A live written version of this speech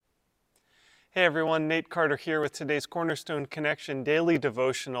Hey everyone, Nate Carter here with today's Cornerstone Connection Daily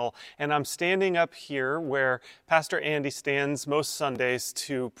Devotional, and I'm standing up here where Pastor Andy stands most Sundays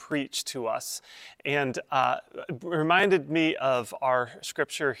to preach to us, and reminded me of our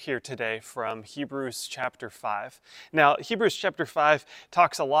scripture here today from Hebrews chapter 5. Now, Hebrews chapter 5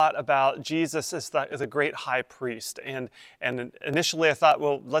 talks a lot about Jesus as the great high priest, and initially I thought,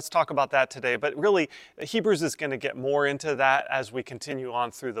 well, let's talk about that today, but really Hebrews is going to get more into that as we continue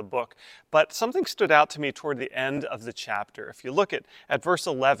on through the book. But something stood out to me toward the end of the chapter. If you look at verse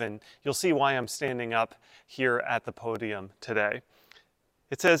 11, you'll see why I'm standing up here at the podium today.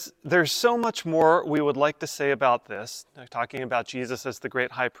 It says, "There's so much more we would like to say about this," talking about Jesus as the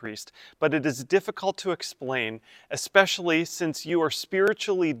great high priest, "but it is difficult to explain, especially since you are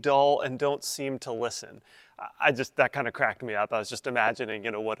spiritually dull and don't seem to listen." That kind of cracked me up. I was just imagining,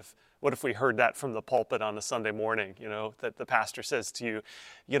 what if we heard that from the pulpit on a Sunday morning, that the pastor says to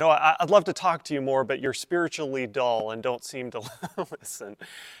you, I'd love to talk to you more, but you're spiritually dull and don't seem to listen.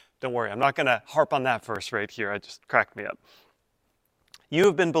 Don't worry, I'm not going to harp on that verse right here. It just cracked me up. "You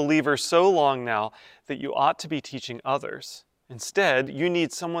have been believers so long now that you ought to be teaching others. Instead, you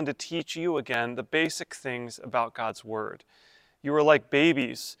need someone to teach you again the basic things about God's Word. You are like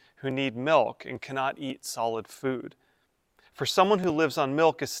babies who need milk and cannot eat solid food. For someone who lives on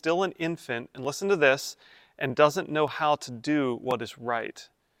milk is still an infant, and listen to this, and doesn't know how to do what is right.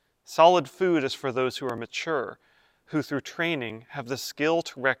 Solid food is for those who are mature, who through training have the skill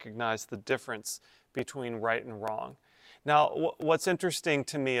to recognize the difference between right and wrong." Now, what's interesting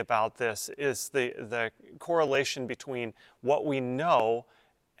to me about this is the correlation between what we know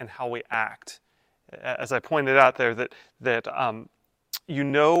and how we act. As I pointed out there, that you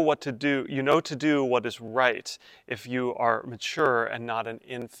know what to do. You know to do what is right if you are mature and not an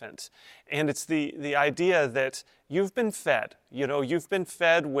infant. And it's the idea that you've been fed. You've been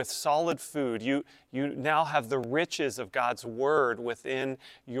fed with solid food. You now have the riches of God's Word within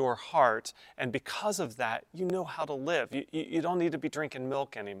your heart. And because of that, you know how to live. You don't need to be drinking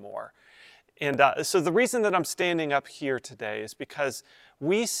milk anymore. And so the reason that I'm standing up here today is because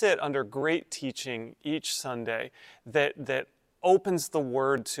we sit under great teaching each Sunday that opens the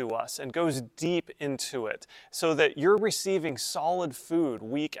Word to us and goes deep into it so that you're receiving solid food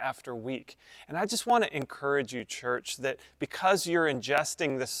week after week. And I just want to encourage you, church, that because you're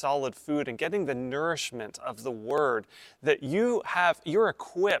ingesting this solid food and getting the nourishment of the Word, that you're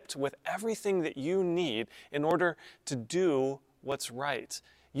equipped with everything that you need in order to do what's right.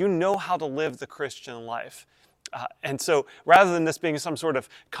 You know how to live the Christian life. And so rather than this being some sort of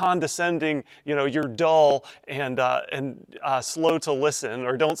condescending, you're dull and slow to listen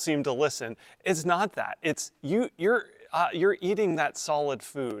or don't seem to listen, it's not that. It's you're eating that solid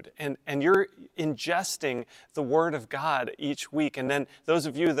food and you're ingesting the Word of God each week. And then those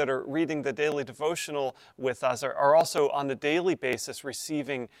of you that are reading the daily devotional with us are also on a daily basis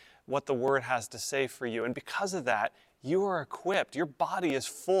receiving what the Word has to say for you. And because of that, you are equipped. Your body is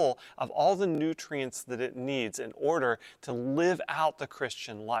full of all the nutrients that it needs in order to live out the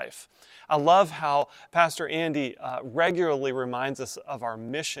Christian life. I love how Pastor Andy regularly reminds us of our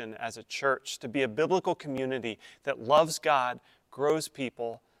mission as a church to be a biblical community that loves God, grows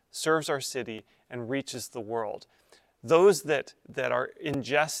people, serves our city, and reaches the world. Those that are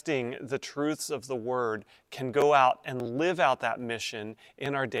ingesting the truths of the Word can go out and live out that mission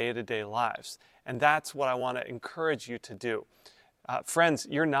in our day-to-day lives. And that's what I want to encourage you to do. Friends,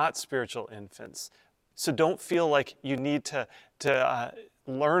 you're not spiritual infants. So don't feel like you need to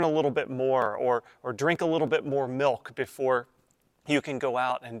learn a little bit more or drink a little bit more milk before you can go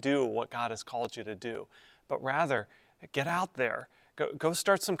out and do what God has called you to do. But rather, get out there. Go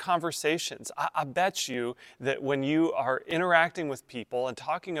start some conversations. I bet you that when you are interacting with people and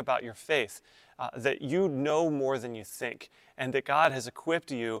talking about your faith, that you know more than you think, and that God has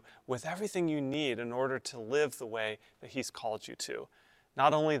equipped you with everything you need in order to live the way that He's called you to.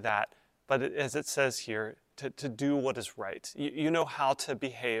 Not only that, but as it says here, to do what is right. You know how to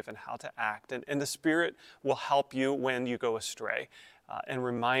behave and how to act, and the Spirit will help you when you go astray and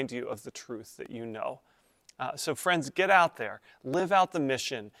remind you of the truth that you know. So friends, get out there, live out the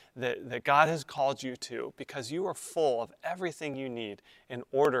mission that God has called you to, because you are full of everything you need in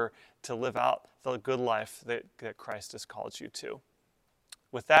order to live out the good life that Christ has called you to.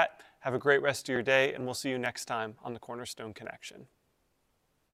 With that, have a great rest of your day, and we'll see you next time on the Cornerstone Connection.